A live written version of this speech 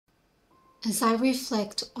As I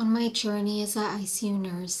reflect on my journey as an ICU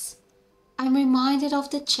nurse, I'm reminded of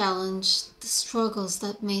the challenge, the struggles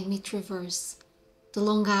that made me traverse, the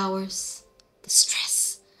long hours, the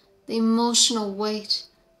stress, the emotional weight,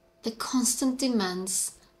 the constant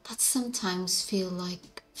demands that sometimes feel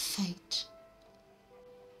like fate.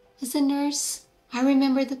 As a nurse, I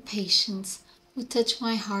remember the patients who touched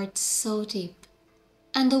my heart so deep,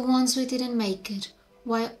 and the ones who didn't make it,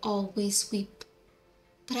 who I always weep.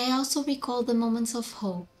 But I also recall the moments of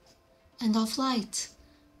hope and of light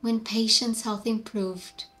when patients' health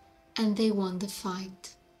improved and they won the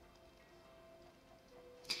fight.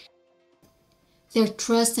 Their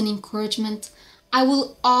trust and encouragement I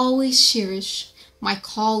will always cherish. My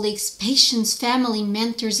colleagues, patients, family,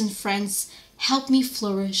 mentors, and friends help me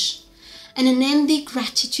flourish. An unending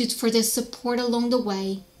gratitude for their support along the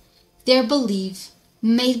way. Their belief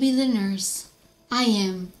made me the nurse I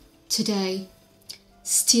am today.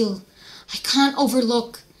 Still, I can't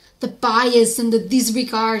overlook the bias and the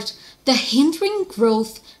disregard, the hindering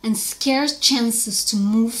growth and scarce chances to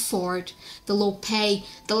move forward, the low pay,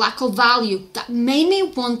 the lack of value that made me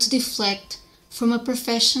want to deflect from a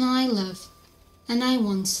professional I love and I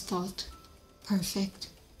once thought perfect.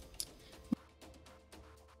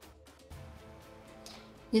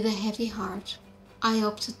 With a heavy heart, I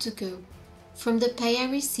opted to go. From the pay I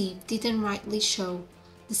received didn't rightly show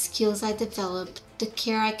the skills I developed, the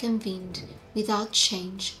care I convened. Without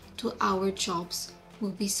change, to our jobs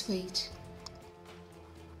will be swayed.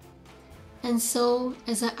 And so,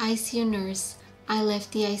 as an ICU nurse, I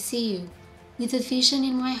left the ICU with a vision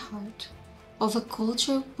in my heart of a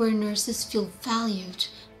culture where nurses feel valued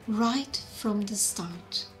right from the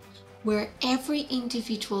start, where every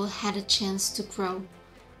individual had a chance to grow,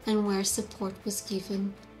 and where support was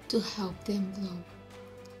given to help them grow.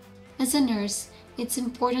 As a nurse, it's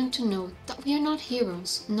important to note that we are not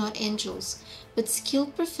heroes, not angels, but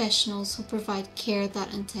skilled professionals who provide care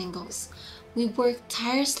that untangles. We work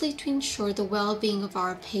tirelessly to ensure the well-being of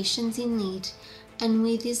our patients in need, and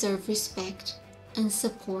we deserve respect and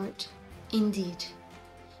support indeed.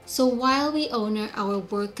 So while we honor our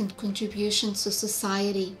work and contributions to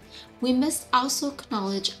society, we must also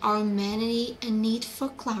acknowledge our humanity and need for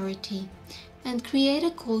clarity, and create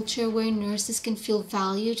a culture where nurses can feel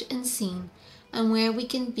valued and seen, and where we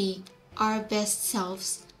can be our best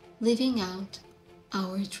selves, living out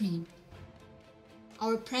our dream.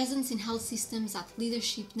 Our presence in health systems at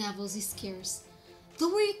leadership levels is scarce,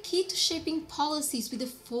 though we're key to shaping policies with a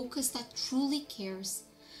focus that truly cares.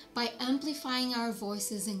 By amplifying our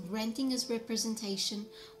voices and granting us representation,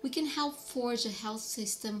 we can help forge a health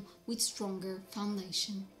system with stronger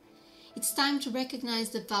foundation. It's time to recognize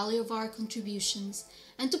the value of our contributions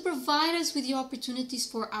and to provide us with the opportunities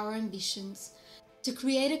for our ambitions, to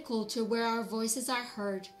create a culture where our voices are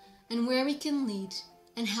heard and where we can lead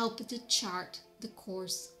and help to chart the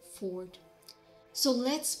course forward. So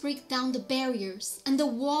let's break down the barriers and the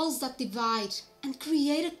walls that divide and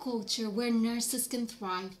create a culture where nurses can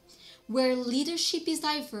thrive, where leadership is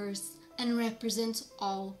diverse and represents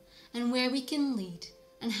all, and where we can lead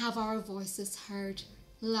and have our voices heard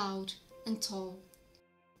loud and tall.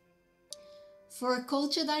 For a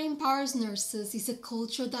culture that empowers nurses is a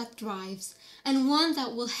culture that thrives, and one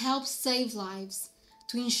that will help save lives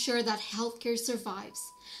to ensure that healthcare survives.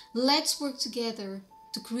 Let's work together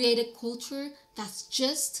to create a culture that's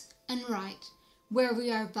just and right, where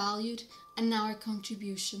we are valued and our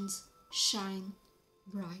contributions shine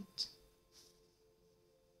bright.